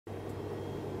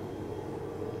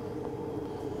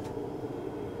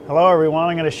Hello everyone,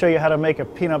 I'm going to show you how to make a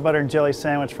peanut butter and jelly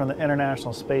sandwich from the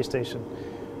International Space Station.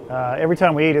 Every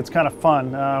time we eat it's kind of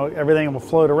fun. Everything will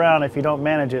float around if you don't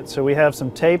manage it. So we have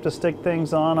some tape to stick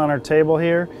things on our table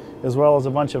here, as well as a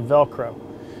bunch of Velcro.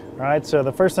 Alright, so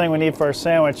the first thing we need for our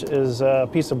sandwich is a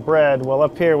piece of bread. Well,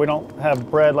 up here we don't have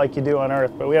bread like you do on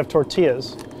Earth, but we have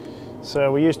tortillas.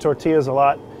 So we use tortillas a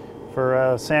lot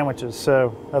for sandwiches.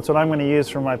 So that's what I'm going to use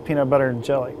for my peanut butter and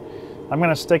jelly. I'm going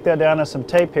to stick that down to some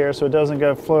tape here so it doesn't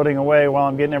go floating away while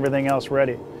I'm getting everything else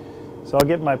ready. So I'll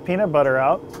get my peanut butter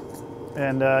out,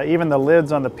 and even the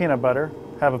lids on the peanut butter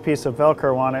have a piece of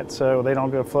Velcro on it so they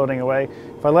don't go floating away.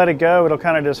 If I let it go, it'll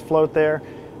kind of just float there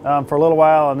for a little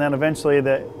while, and then eventually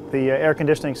the air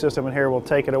conditioning system in here will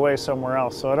take it away somewhere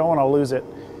else. So I don't want to lose it,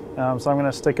 so I'm going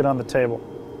to stick it on the table.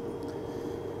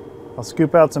 I'll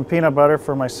scoop out some peanut butter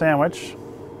for my sandwich.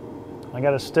 I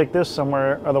got to stick this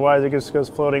somewhere, otherwise it just goes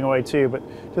floating away too.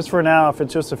 But just for now, if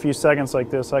it's just a few seconds like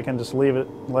this, I can just leave it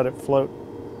and let it float.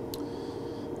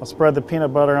 I'll spread the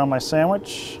peanut butter on my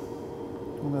sandwich,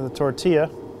 onto the tortilla.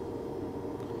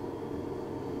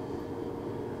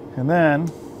 And then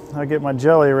I'll get my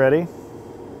jelly ready.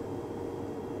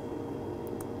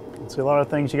 See, a lot of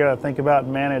things you got to think about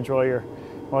and manage while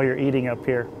you're eating up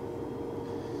here.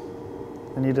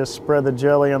 And you just spread the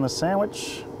jelly on the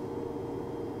sandwich.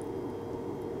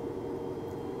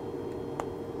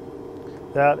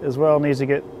 That as well needs to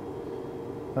get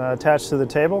attached to the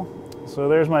table. So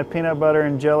there's my peanut butter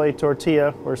and jelly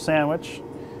tortilla or sandwich.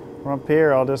 From up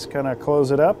here, I'll just kind of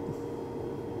close it up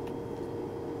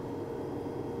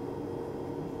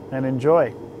and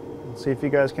enjoy. See if you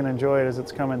guys can enjoy it as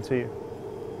it's coming to you.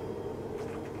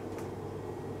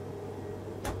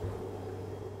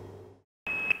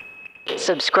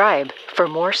 Subscribe for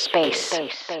more space.